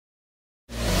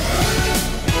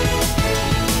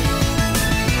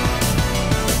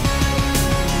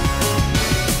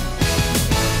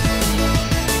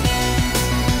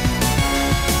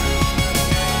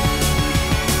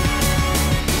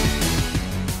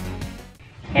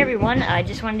Hey everyone, I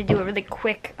just wanted to do a really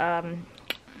quick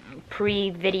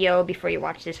pre-video before you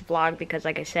watch this vlog because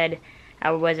like I said,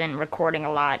 I wasn't recording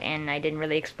a lot and I didn't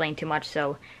really explain too much.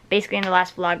 So basically in the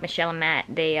last vlog, Michelle and Matt,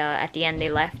 they at the end they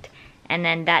left, and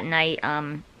then that night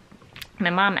my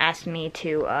mom asked me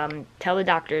to tell the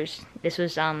doctors, this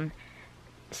was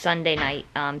Sunday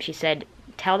night, she said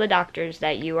tell the doctors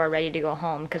that you are ready to go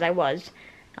home, because I was.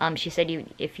 She said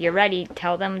if you're ready,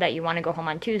 tell them that you want to go home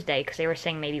on Tuesday, because they were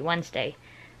saying maybe Wednesday.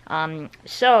 And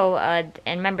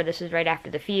remember, this was right after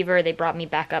the fever. They brought me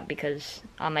back up because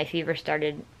my fever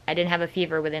started. I didn't have a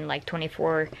fever within like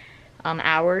 24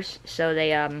 hours, so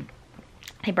they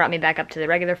brought me back up to the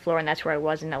regular floor, and that's where I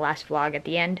was in the last vlog at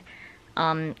the end.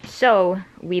 So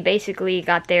we basically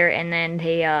got there, and then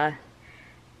they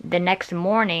the next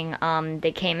morning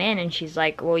they came in, and she's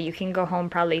like, well, you can go home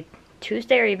probably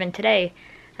Tuesday or even today.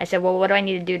 I said, well, what do I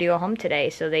need to do to go home today?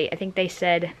 So I think they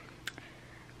said,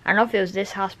 I don't know if it was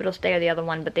this hospital stay or the other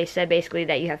one, but they said basically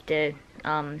that you have to,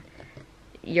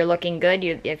 you're looking good,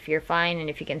 if you're fine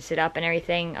and if you can sit up and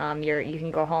everything, you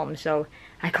can go home. So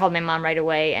I called my mom right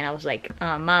away, and I was like,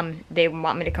 Mom, they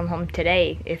want me to come home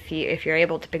today if you're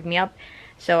able to pick me up.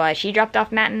 So she dropped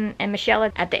off Matt and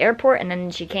Michelle at the airport, and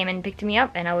then she came and picked me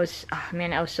up, and I was, oh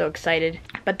man, I was so excited.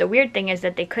 But the weird thing is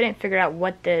that they couldn't figure out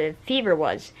what the fever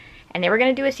was, and they were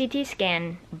going to do a CT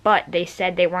scan, but they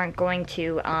said they weren't going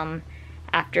to,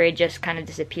 after it just kind of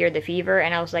disappeared, the fever.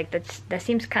 And I was like, that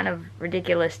seems kind of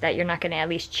ridiculous that you're not going to at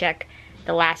least check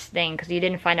the last thing, because you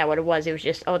didn't find out what it was. It was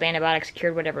just, oh, the antibiotics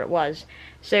cured whatever it was.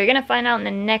 So you're going to find out in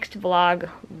the next vlog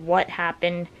what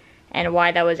happened and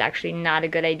why that was actually not a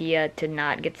good idea to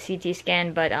not get the CT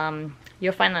scan, but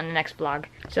you'll find that in the next vlog.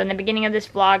 So in the beginning of this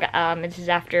vlog, this is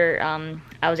after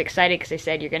I was excited because they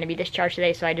said you're going to be discharged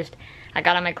today, so I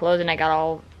got on my clothes and I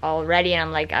got all ready, and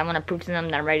I'm like, I want to prove to them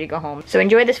that I'm ready to go home. So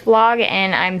enjoy this vlog,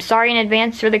 and I'm sorry in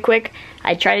advance really quick.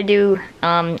 I try to do,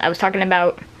 I was talking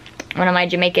about one of my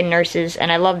Jamaican nurses,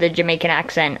 and I love the Jamaican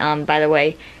accent, by the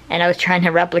way, and I was trying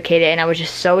to replicate it, and I was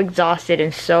just so exhausted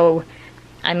and so,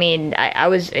 I mean, I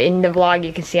was in the vlog,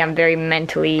 you can see I'm very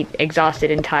mentally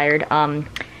exhausted and tired,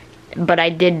 but I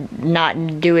did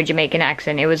not do a Jamaican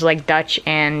accent. It was like Dutch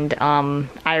and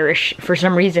Irish for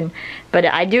some reason. But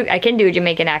I can do a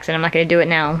Jamaican accent. I'm not going to do it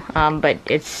now, but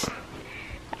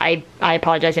I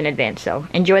apologize in advance, so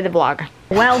enjoy the vlog.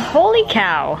 Well, holy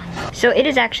cow. So it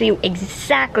is actually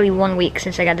exactly 1 week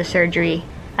since I got the surgery.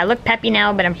 I look peppy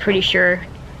now, but I'm pretty sure,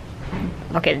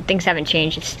 okay, things haven't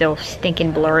changed. It's still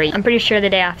stinking blurry. I'm pretty sure the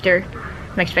day after,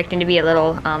 I'm expecting to be a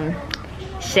little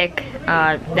sick.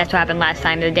 That's what happened last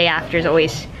time. The day after is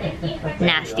always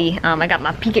nasty. I got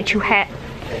my Pikachu hat.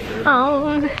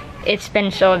 Oh, it's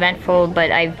been so eventful,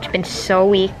 but I've been so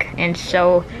weak, and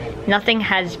so nothing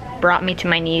has brought me to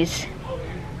my knees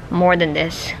more than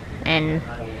this, and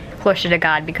closer to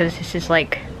God, because this is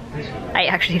like, I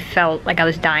actually felt like I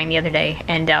was dying the other day,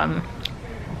 and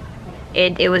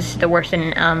it was the worst.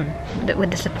 And with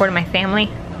the support of my family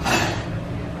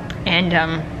and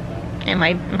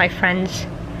my friends.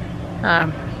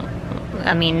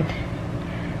 I mean,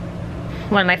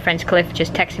 one of my friends, Cliff,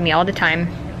 just texted me all the time,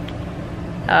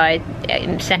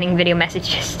 sending video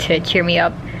messages to cheer me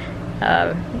up.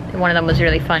 One of them was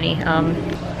really funny.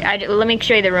 Let me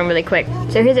show you the room really quick.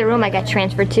 So here's a room I got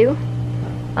transferred to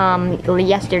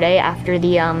yesterday after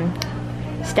the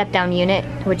step-down unit,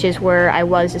 which is where I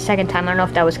was the second time. I don't know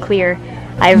if that was clear.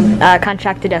 I've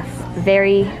contracted a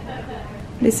very...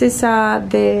 This is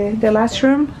the last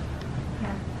room.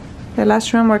 The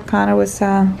last room where Connor was,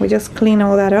 we just cleaned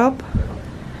all that up.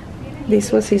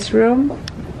 This was his room.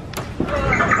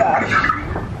 Gosh.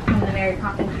 And the Mary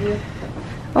Poppins view.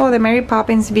 Oh, the Mary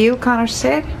Poppins view, Connor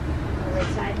said.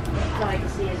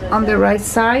 On the right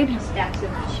side. Stacks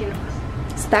of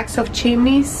chimneys. Stacks of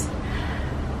chimneys.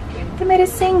 The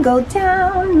medicine go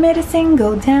down, medicine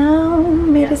go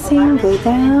down, medicine go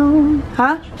down.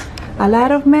 Huh? A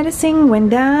lot of medicine went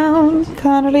down,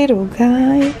 Connor, little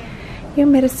guy. Your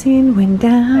medicine went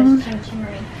down.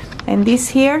 And this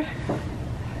here,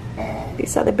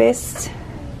 these are the best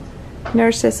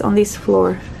nurses on this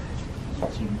floor.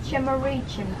 Chimmery,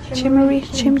 Chimmery,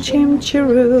 chim chim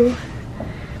chiroo.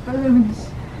 Balloons.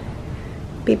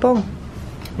 People.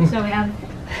 So we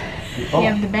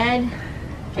have the bed.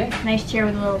 Nice chair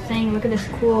with a little thing. Look at this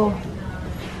cool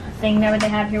thing there they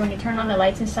have here. When you turn on the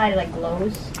lights inside, it like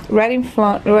glows. Right in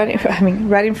front.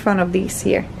 Right in front of these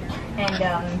here.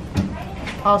 And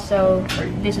also,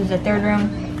 this was the third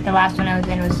room. The last one I was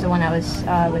in was the one I was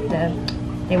with the.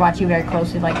 They watch you very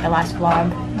closely, like the last vlog,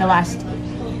 the last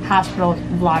hospital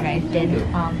vlog I did.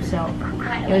 So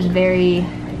it was very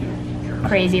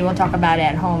crazy. We'll talk about it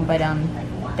at home, but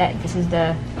that this is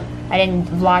the. I didn't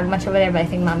vlog much over there, but I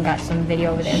think Mom got some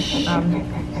video over there.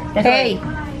 That's Hey.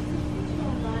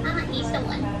 He's the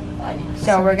one.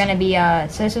 So we're gonna be.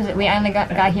 So this was. We only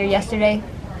got here yesterday,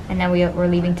 and then we're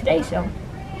leaving today. So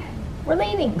we're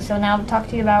leaving. So now I'll talk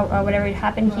to you about whatever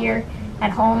happened here at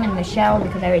home and Michelle,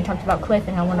 because I already talked about Cliff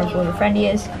and how wonderful of a friend he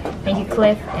is. Thank you,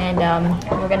 Cliff. And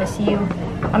we're gonna see you.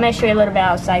 I'm gonna show you a little bit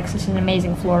outside because this is an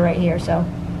amazing floor right here. So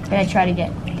I'm gonna try to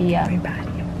get the. Everybody.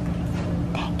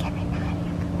 Thank everybody.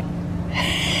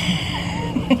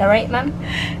 Is that right, Mom?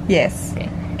 Yes. Okay.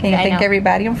 Can you I thank know.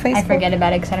 everybody on Facebook? I forget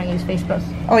about it because I don't use Facebook.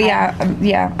 Oh yeah,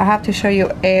 yeah. I have to show you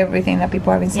everything that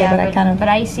people have been saying, but I kind of. But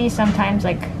I see sometimes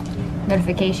like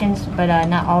notifications, but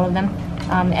not all of them.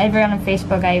 Everyone on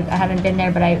Facebook, I haven't been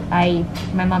there, but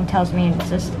my mom tells me, and it's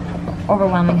just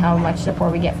overwhelming how much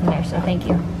support we get from there. So thank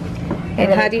you. I And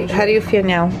really how do you feel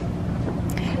now?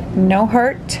 No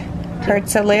hurt,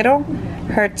 hurts a little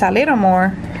more,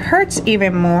 hurts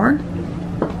even more,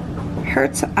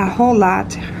 hurts a whole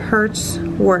lot, hurts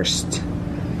worst.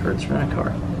 Hurts from that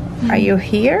car. Are you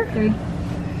here? 3.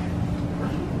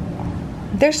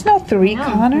 There's no 3, No,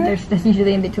 Connor. there's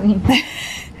usually in between.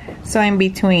 So in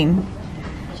between.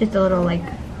 Just a little like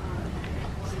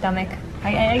stomach.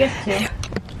 I guess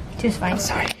 2. 2's fine.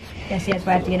 Sorry. Yes, but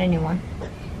I have to get a new one.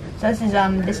 So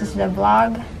this is the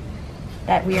vlog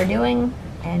that we are doing,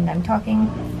 and I'm talking,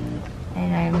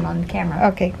 and I'm on camera.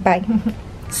 Okay, bye.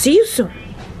 See you soon.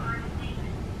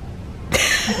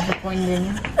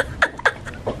 Disappointed.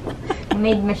 I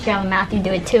made Michelle and Matthew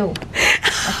do it too.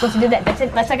 I'm supposed to do that.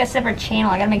 That's like a separate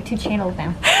channel. I gotta make 2 channels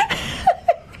now.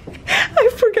 I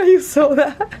forgot you saw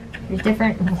that. There's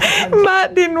different.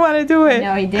 Matt didn't want to do it.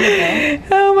 No, he did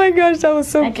though. Oh my gosh, that was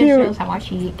so That just cute. shows how much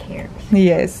he cares.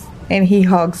 Yes, and he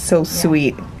hugs so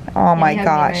sweet. Oh my he hugged me very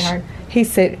gosh. hard.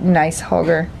 He's a nice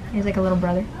hugger. He's like a little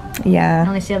brother. I Yeah.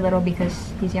 only say a little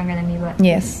because he's younger than me, but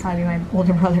Yes. he's probably my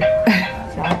older brother.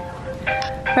 So.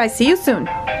 Right, see you soon.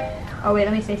 Oh wait,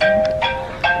 let me say something.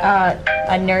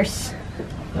 A nurse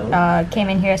came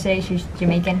in here yesterday. She's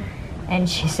Jamaican, and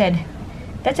she said,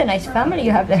 "That's a nice family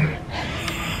you have there."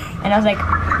 And I was like,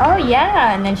 "Oh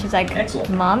yeah." And then she's like, Excellent.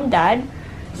 "Mom, Dad,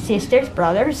 sisters,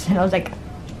 brothers." And I was like,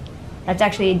 "That's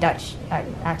actually a Dutch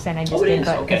accent I just Oh, it did, is?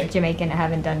 but Okay. it's Jamaican. I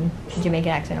haven't done a Jamaican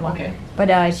accent in a while." Okay.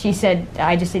 But she said,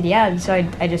 I just said yeah, so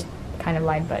I just kind of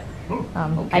lied, but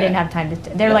I didn't have time to.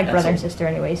 They're Yeah, like that's brother and a- sister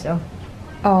anyway, so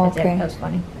Oh, that's it. okay. That was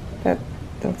funny.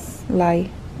 That's lie.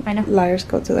 I know. Liars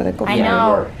go to the lake of I fire.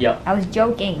 know. Yep. I was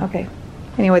joking. Okay.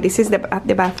 Anyway, this is the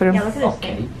bathroom. Yeah, look at this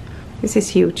Okay. thing. This is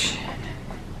huge.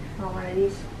 Oh, one of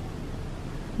these.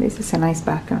 This is a nice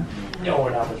bathroom. No, we're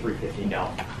not for 350 now.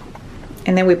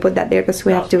 And then we put that there because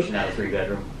we have to Pushing out a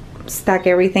 3-bedroom. stack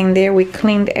everything there. We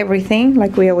cleaned everything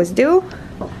like we always do.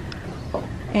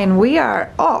 And we are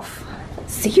off.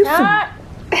 See you soon. Ah!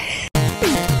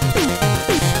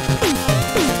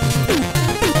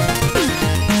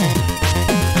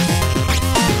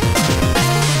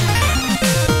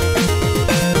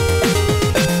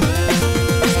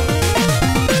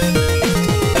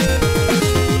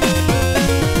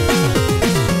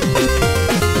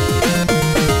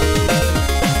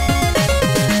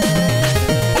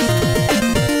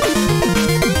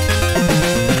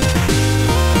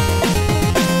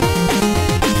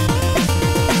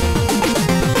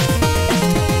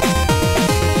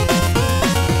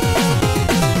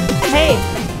 Hey,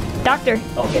 doctor.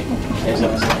 Okay.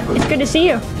 It's good to see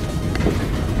you.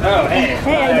 Oh, hey.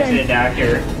 Hey, how you I'm doing? a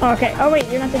doctor. Oh, okay. Oh, wait,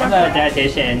 you're not the I'm not a doctor?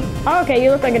 dietitian. Oh, okay.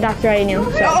 You look like a doctor I knew.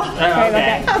 So, sorry about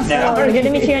okay. that. No. Well, good to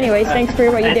meet you anyways. Thanks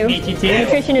for what you Nice do. to meet you too.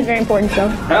 Nutrition is very important, so.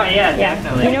 Oh, yeah, Yeah.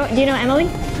 definitely. Do you know Emily?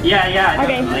 Yeah, Okay.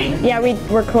 definitely. Yeah, we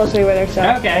work closely with her, so.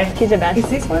 Okay. She's the best. Is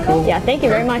this one? Cool. Yeah, thank you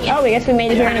very much. Oh, I guess we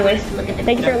made it here anyways.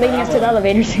 Thank you for leading us to the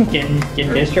elevators. Getting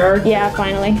discharged? Yeah,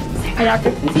 finally. Hi,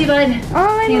 doctor. See you, bud.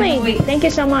 Oh, Emily. Thank you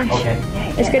so much. Okay.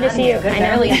 It's good to see you. Good I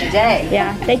know. early in the day.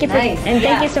 Yeah, thank you for, Nice. and thank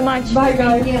Yeah. you so much. Bye,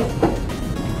 guys.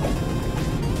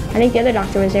 I think the other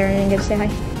doctor was there and I didn't get to say hi.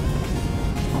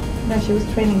 No, she was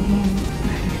training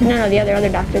him. No, the other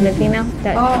doctor, the female,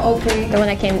 that Oh, okay. the one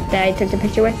that came that I took the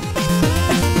picture with.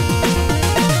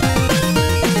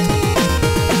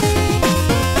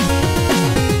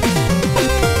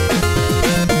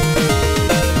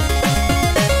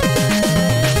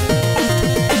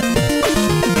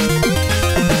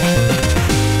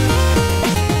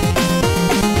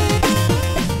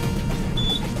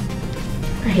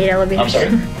 I hate elevators. I'm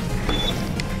sorry?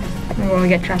 When we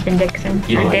get trapped in Dixon.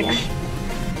 You Or don't like Dix.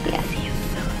 one? Yeah, see you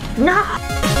soon. No!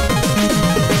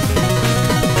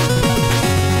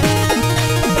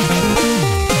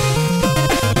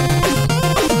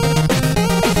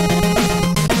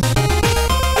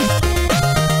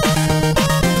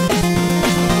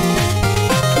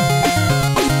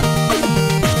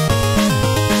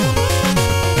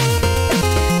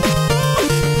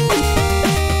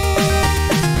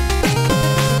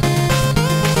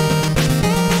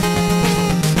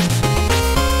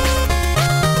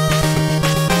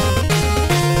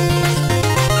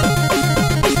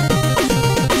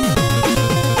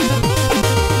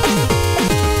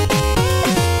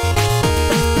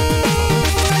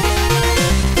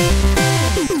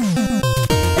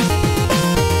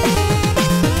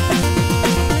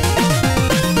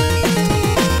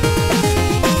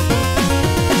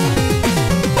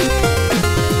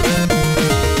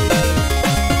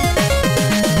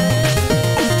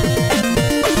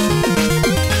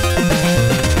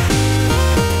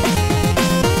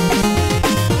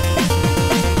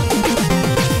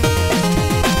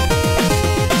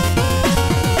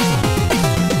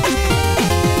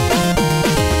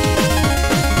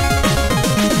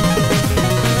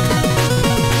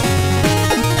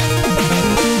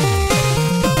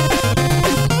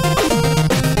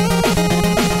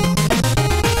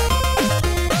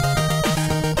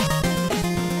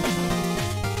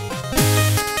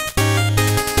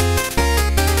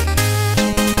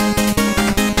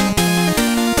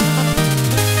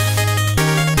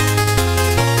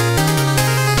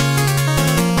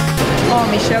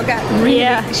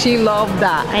 Yeah. She loved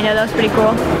that. I know, that was pretty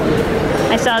cool.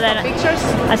 I saw that Pictures?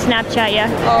 on Snapchat,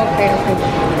 yeah. Oh, okay.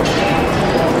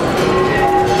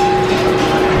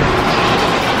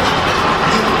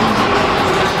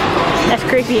 That's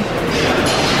creepy.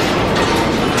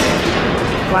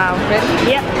 Wow. Ready?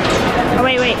 Yep. Oh,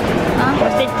 wait.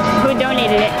 Who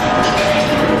donated it?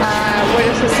 Where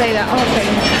does it say that? Oh, okay.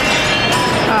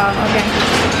 Oh, okay.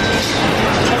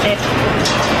 That's it.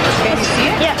 Can you see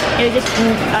it? Yeah. It was just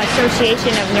an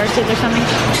association of nurses or something.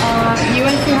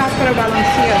 UNC Hospital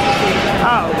Volunteers.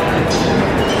 Oh.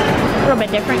 A little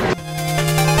bit different.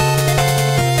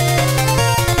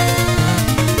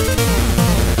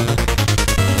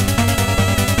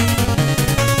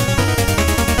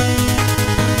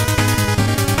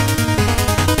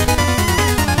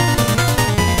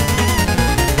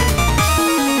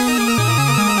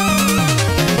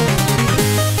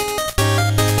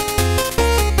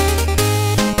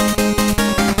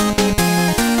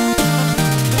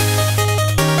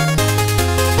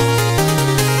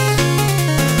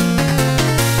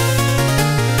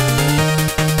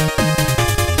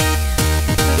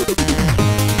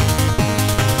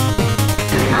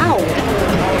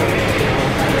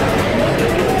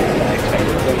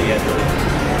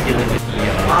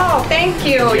 Oh, thank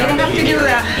you. You don't have to do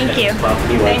that. Thank you.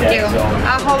 Thank you.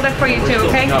 I'll hold it for you too,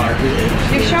 okay?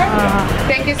 You sure?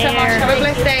 Thank you so much. Air. Have a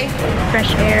blessed day.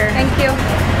 Fresh air. Thank you.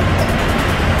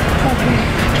 Okay.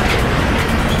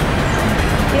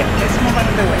 Yep, let's move out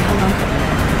of the way. Hold on.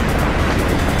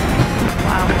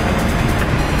 Wow.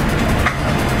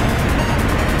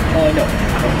 Oh, I know.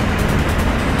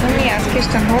 Let me ask you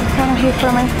some hold down here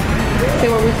for me. See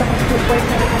what we can do.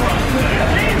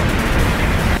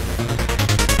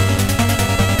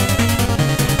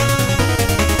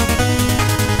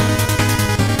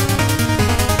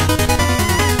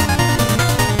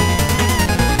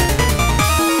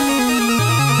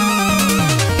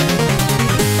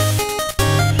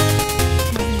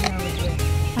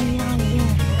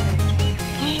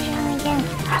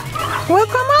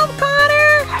 Welcome home,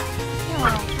 Connor.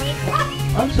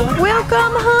 I'm sorry.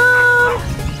 Welcome home.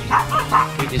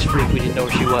 We just freaked. We didn't know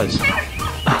where she was.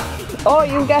 Oh,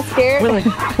 you got scared? We're like,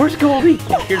 where's Goldie?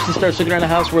 Kirsten starts looking around the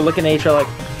house. We're looking at each other like,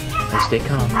 hey, stay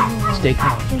calm. Stay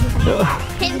calm.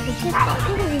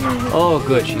 Oh,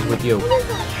 good. She's with you.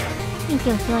 You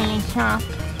feel really soft.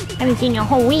 I haven't seen you a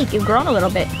whole week. You've grown a little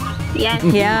bit. Yeah.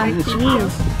 Yeah.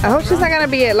 Jeez. I hope she's not gonna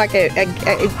be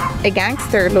a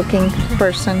gangster-looking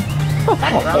person. Oh,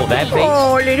 that face.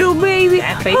 Oh, little baby.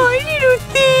 That face. Hi, little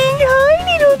thing. Hi,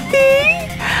 little thing.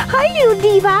 Hi, little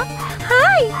diva.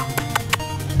 Hi.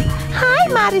 Hi,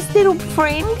 modest little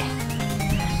friend.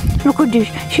 Look at this.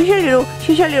 She's a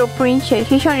little princess.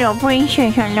 She's a little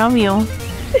princess. I love you.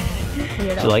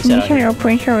 She likes that. She's a little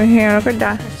princess over here. Look at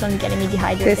that. The sun's getting me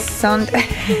dehydrated.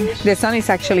 The sun is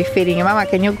actually feeding you. Mama,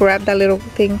 can you grab that little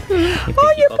thing?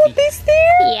 Oh, you put this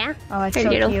there? Yeah. Oh, it's Her so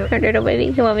little, cute. her little baby.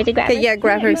 You want me to grab Okay, her? yeah,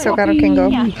 grab her so Connor can go.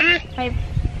 Yeah.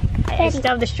 I still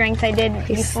have the strength I did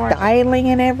He's before. styling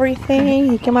and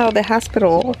everything. He came out of the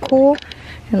hospital all cool.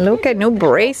 And look at new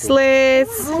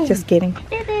bracelets. Just kidding.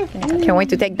 Can't wait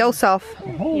to take those off.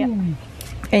 Yeah.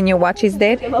 And your watch is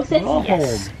dead?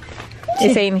 Yes.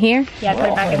 Is it in here? Yeah, put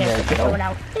it back in there. Throw it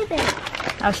out.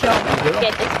 I'll show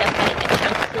Get this stuff out of the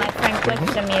trunk. my friend Cliff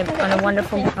sent me on a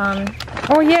wonderful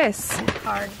Oh, yes.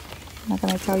 card. I'm not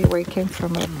going to tell you where it came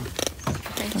from. But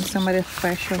from somebody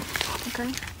special. Okay.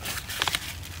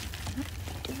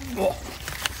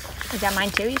 Is that mine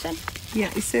too, you said? Yeah,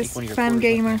 it says One of your Fan quarters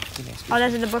Gamer. Oh,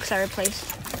 those are the books I replaced.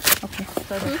 Okay.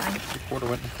 Those are fine. Your quarter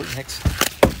went in the foot next.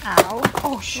 Ow.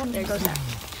 Oh, shoot. There goes that.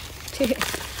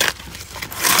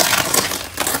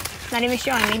 Not even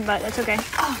showing me, but that's okay.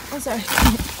 Oh, I'm sorry.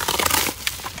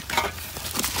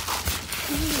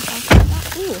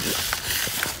 Ooh.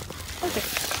 That's a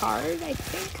card, I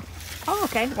think. Oh,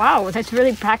 okay. Wow, that's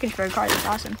really packaged for a card. That's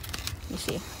awesome. Let me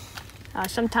see.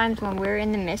 Sometimes when we're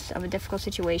in the midst of a difficult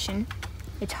situation,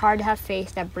 it's hard to have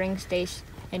faith that brings days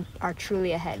and are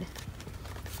truly ahead.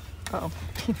 Uh-oh.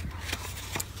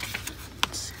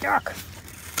 Stuck.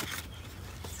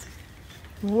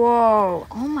 Whoa.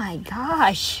 Oh my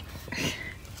gosh.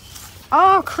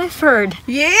 Oh, Clifford.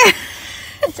 Yeah.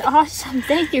 That's awesome.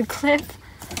 Thank you, Cliff.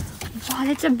 Wow,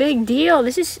 that's a big deal.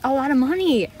 This is a lot of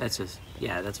money. That's a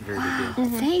very big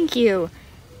deal. Thank you.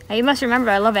 Now, you must remember,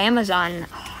 I love Amazon.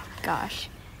 Oh, gosh.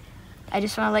 I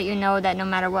just want to let you know that no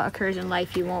matter what occurs in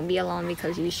life, you won't be alone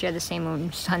because you share the same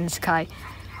moon, sun, and sky.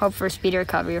 Hope for a speedy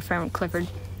recovery, your friend Clifford.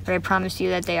 But I promise you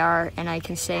that they are, and I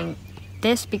can say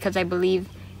this because I believe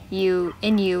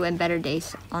in you and better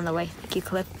days on the way. Thank you,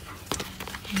 Cliff.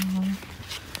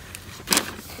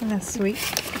 That's sweet.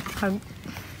 hug.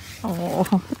 Oh,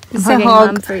 I'm it's a hugging Mom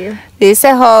hug. for you. It's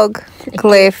a hug,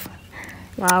 Cliff.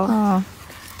 Wow. Oh.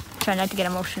 Try not to get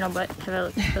emotional, but have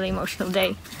a really emotional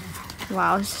day.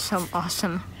 Wow, this is so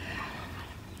awesome.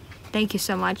 Thank you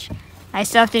so much. I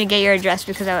still have to get your address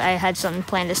because I had something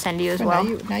planned to send you as well.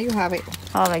 Now you have it.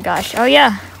 Oh my gosh. Oh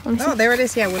yeah. Let me see. Oh, there it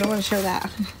is. Yeah, we don't want to show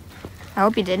that. I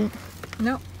hope you didn't.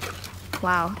 No.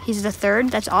 Wow. He's the third?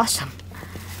 That's awesome.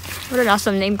 What an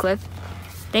awesome name, Cliff.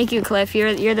 Thank you, Cliff.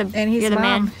 You're the And his you're the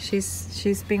mom. man.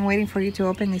 She's been waiting for you to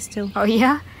open this too. Oh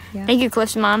yeah? Yeah. Thank you,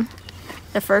 Cliff's mom.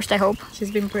 The first, I hope.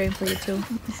 She's been praying for you too.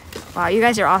 Wow, you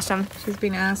guys are awesome. She's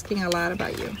been asking a lot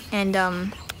about you. And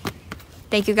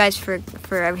thank you guys for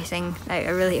everything. I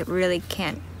really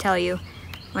can't tell you.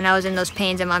 When I was in those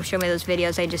pains and Mom showed me those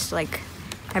videos, I just like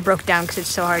I broke down because it's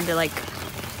so hard to like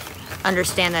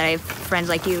understand that I have friends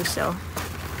like you. So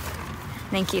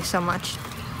thank you so much.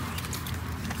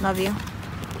 Love you,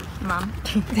 Mom.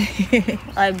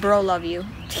 Bro, love you.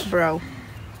 Bro.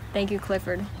 Thank you,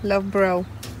 Clifford. Love, bro.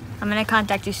 I'm gonna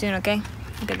contact you soon, okay?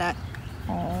 Look at that.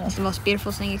 Oh. It's the most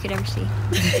beautiful thing you could ever see.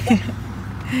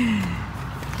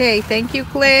 Okay, thank you,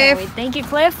 Can't Cliff. wait. Thank you,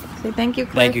 Cliff. Say thank you,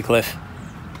 Cliff. Thank you, Cliff.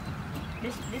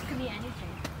 This could be anything.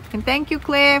 And thank you,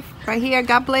 Cliff. Right here.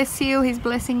 God bless you. He's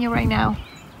blessing you right now.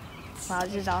 Wow,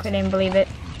 this is awesome. Couldn't believe it.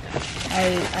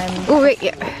 I'm Oh wait,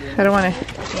 yeah. I don't want to.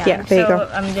 Yeah, there you go.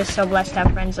 I'm just so blessed to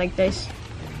have friends like this.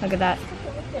 Look at that.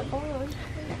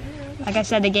 Like I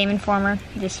said, the Game Informer.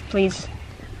 Just please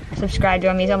subscribe to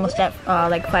him. He's almost at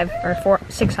like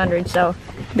 600. So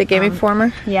The Game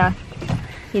Informer. yeah,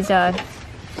 he's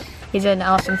an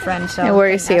awesome friend. So And where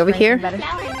is he? ask Over for here? anything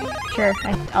better. Sure,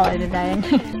 I'll edit that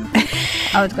in.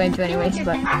 I was going to anyways,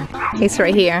 but He's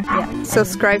right here. yeah.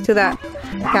 Subscribe to that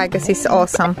guy because he's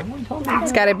awesome.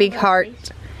 He's got a big heart.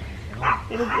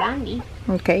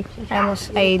 Okay. I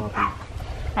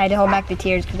had to hold back the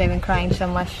tears because I've been crying so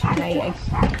much. And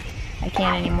I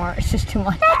can't anymore. It's just too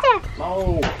much.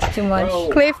 It's too much.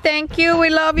 Cliff, thank you. We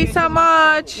love you so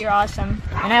much. You're awesome.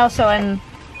 And I also am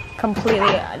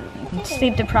completely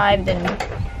sleep deprived and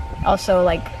also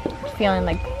like feeling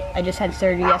like I just had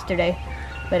surgery yesterday.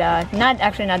 But not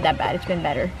that bad. It's been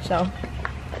better. So,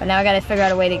 but now I gotta figure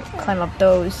out a way to climb up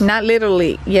those. Not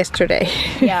literally yesterday.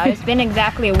 Yeah, it's been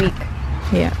exactly a week.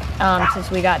 Yeah. Since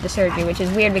we got the surgery, which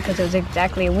is weird because it was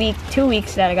exactly a week, 2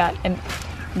 weeks that I got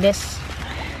this,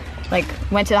 like,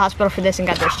 went to the hospital for this and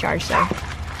got discharged, so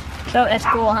that's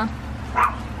cool, huh?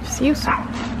 See you soon.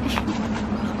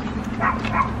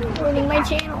 Ruining my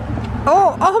channel.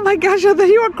 Oh my gosh, I thought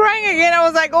you were crying again. I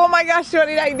was like, oh my gosh, what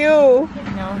did I do?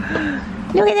 No.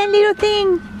 Look at that little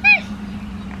thing.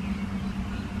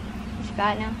 It's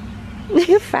fat now.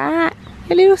 You're fat.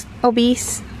 You're a little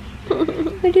obese. A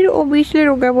little obese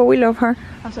little girl, but we love her.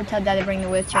 Also tell Dad to bring the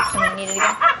wheelchair because I need it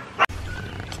again.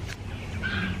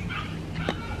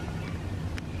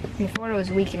 Before it was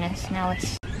weakness, now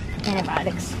it's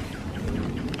antibiotics.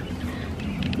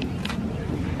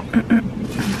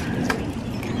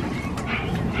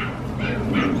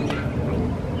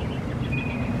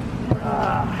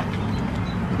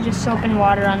 Just soap and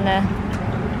water on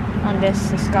the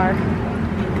scar.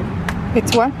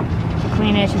 It's what? To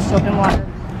clean it, it's just soap and water.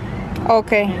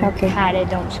 Okay, okay. Pat it,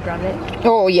 don't scrub it.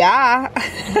 Oh yeah.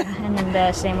 And then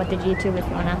the same with the G-tube if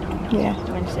you wanna Yeah.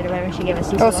 rinse it or whatever. She gave us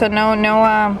these. Also, no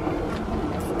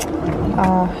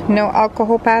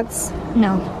alcohol pads.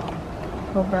 No.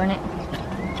 We'll burn it.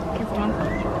 Careful,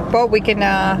 Mom. But we can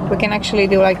actually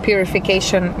do like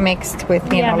purification mixed with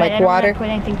you know but like I don't water. wanna put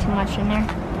anything too much in there.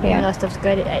 Yeah. Even though stuff's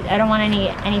good. I don't want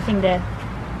anything to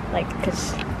like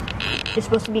because it's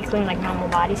supposed to be clean like normal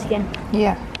body skin.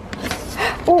 Yeah.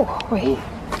 Oh wait.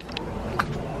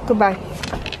 Goodbye.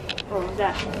 What was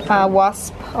that?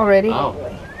 Wasp already. Oh.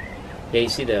 Yeah, you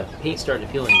see the paint starting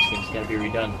to peel in these things. Got to be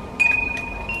redone.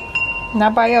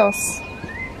 Not by us.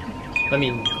 I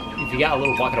mean, if you got a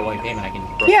little bucket of white paint, I can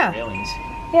brush Yeah. the railings.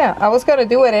 Yeah, I was gonna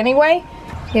do it anyway.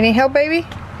 You need help, baby?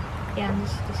 Yeah, and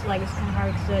this leg is kind of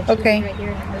hard because the Okay. tooth right here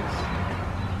and it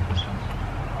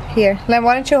hurts. Here, Len,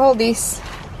 why don't you hold these?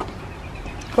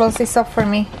 Close this up for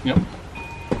me. Yep.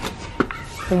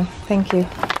 Okay, thank you.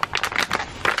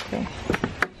 Okay.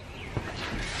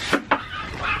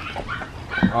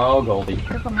 Oh, Goldie.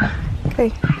 Careful, Mom.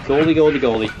 Okay. Goldie, Goldie,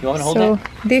 Goldie. You want me to hold So that?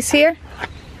 this here.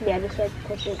 Yeah, just like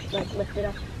push it, like lift it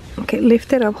up. Okay,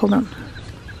 lift it up. Hold on.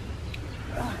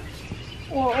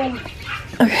 Whoa.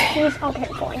 Okay. Okay,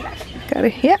 going back. Got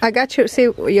it. Yeah, I got you. See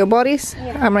your bodies?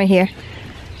 Yeah. I'm right here.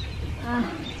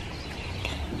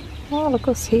 Oh, look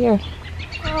who's here.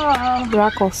 Oh.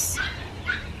 Drackles.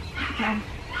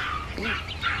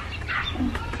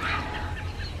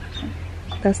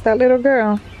 That's that little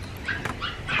girl.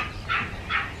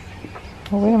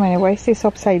 Oh, wait a minute. Why is this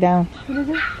upside down? What is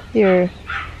it? Your...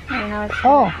 I don't know.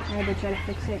 Oh. I had to try to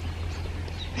fix it.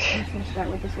 I'm just gonna start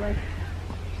with this leg.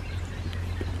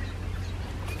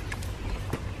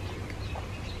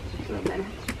 It's a little better.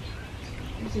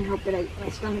 It doesn't help that my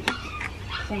stomach is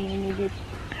saying I needed.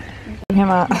 Him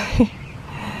out. You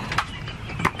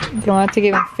want to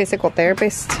give him physical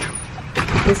therapist?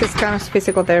 This is kind of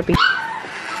physical therapy.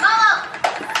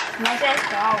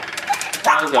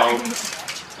 Go.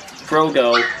 Bro,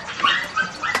 go.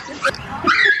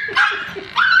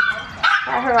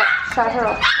 Shut her up. Shut her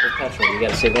up. Petrol, you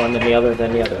gotta say one then the other,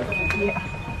 then the other. Yeah.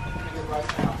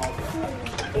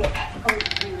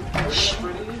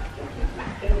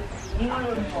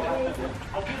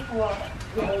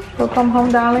 Welcome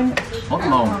home, darling.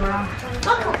 Welcome home.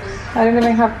 I didn't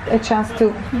even have a chance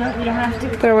to No, you don't have to.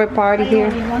 throw a party here.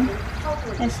 Need one.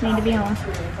 I just need to be home.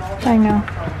 I know.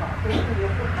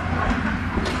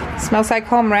 Smells like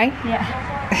home, right? Yeah.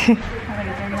 I'm gonna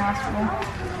go to the hospital.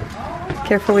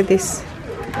 Careful with this.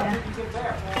 Yeah.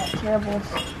 Terrible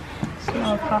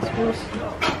smell of hospitals.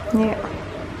 Yeah.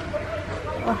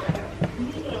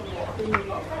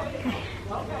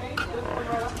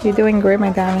 You're doing great,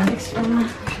 my darling.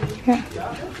 Yeah.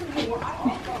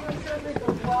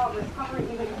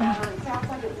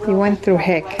 You went through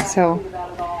heck, so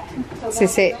this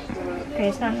is it. Okay,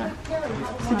 it's not enough.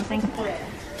 It's nothing.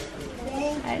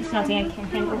 It's nothing I can't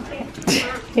handle.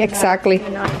 Exactly.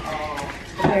 Even though I'm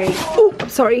very,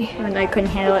 Sorry. even though I couldn't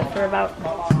handle it for about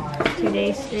 2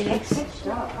 days, 3 days.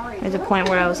 There's a point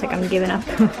where I was like, I'm giving up.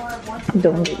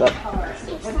 Don't give up.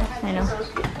 I know.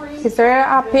 Is there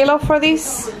a pillow for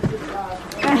this?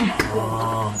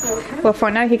 Well, for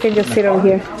now he can just sit over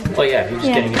here Oh yeah, you're just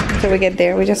getting it. till we get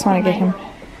there. We just want to get him.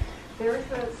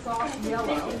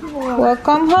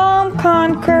 Welcome home,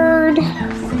 Concord.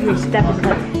 Every step is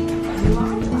like,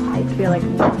 I feel like,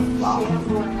 wow.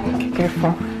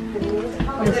 Careful.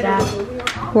 What is that?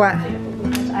 What?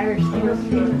 It's Irish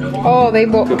things. Oh, they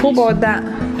bought. Who bought that?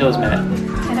 It was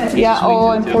Matt. Yeah.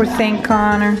 Oh, and poor thing,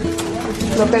 Connor.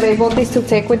 Look, they bought this to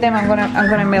take with them. I'm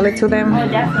gonna mail it to them. Oh,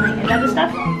 definitely. Is that the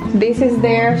stuff? This is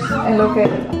theirs, and look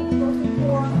at.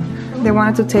 They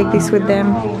wanted to take this with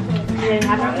them. They didn't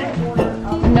have it over there?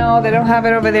 No, they don't have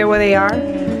it over there where they are,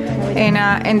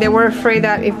 and they were afraid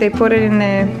that if they put it in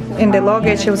the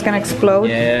luggage, it was gonna explode.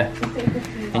 Yeah.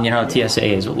 And you know how TSA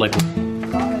is with liquid. Is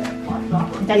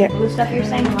that Yeah. the blue stuff you're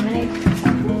saying? Lemonade? Is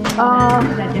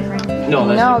that different? No,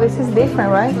 that's No, this is different,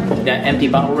 right? that empty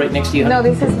bottle right next to you. No,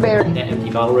 this is berry. That empty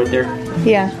bottle right there.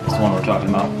 Yeah. That's the one we're talking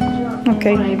about.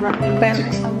 Okay. Then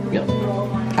Yep.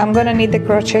 I'm gonna need the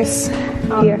crutches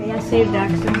Oh, here. yeah, save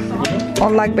that.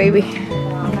 Unlike baby.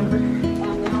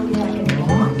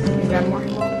 Grab more.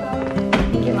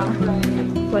 Thank you, Mama.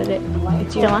 What is it?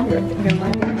 It's still on?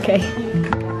 Okay.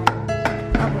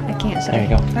 Oh, I can't There say. you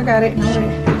go. I got it.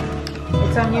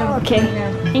 It's on you. Okay.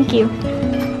 Thank you.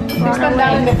 Next time,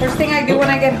 darling, the first thing I do when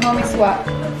I get home is what?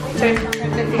 Turn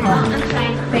the thing on.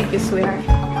 Thank you, sweetheart.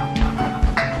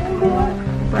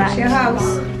 That's your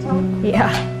house.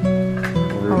 Yeah.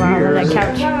 Oh, wow, love that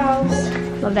couch. House.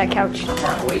 Love that couch.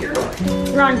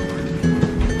 Run.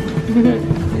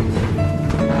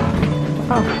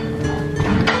 Oh.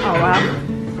 Oh, wow.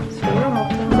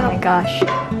 Oh my gosh.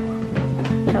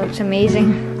 That looks amazing.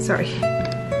 Sorry.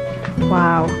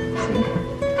 Wow.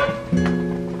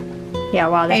 Yeah,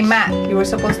 wow. Hey, That's, Matt, you were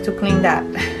supposed to clean that.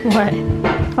 What?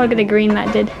 Look at the green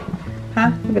Matt did.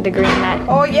 Huh? Look at the green Matt.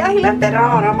 Oh, yeah, he left it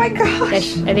on. Oh, my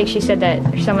gosh. I think she said that,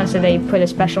 or someone said they put a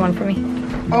special one for me.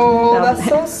 Oh, No. that's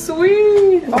so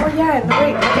sweet. Oh, yeah. No,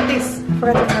 wait, look at this.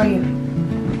 Forgot to tell you.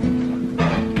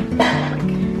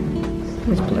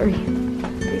 It's blurry.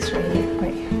 This right here.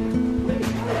 Wait.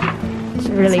 It's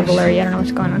really blurry. I don't know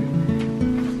what's going on.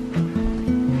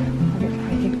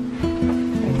 Right here.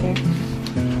 Right there.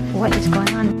 What is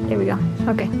going on? There we go.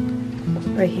 Okay.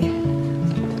 Right here.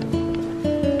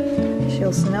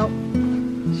 She'll know.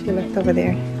 She left over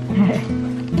there.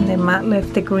 And then Matt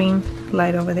left the green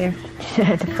light over there.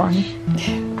 That's funny.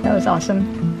 That was awesome.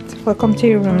 So welcome to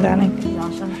your room, darling. That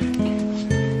was awesome.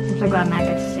 I'm so glad Matt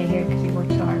got to stay here because he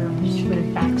worked so hard on his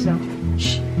back. So,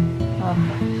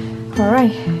 All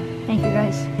right. thank you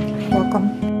guys.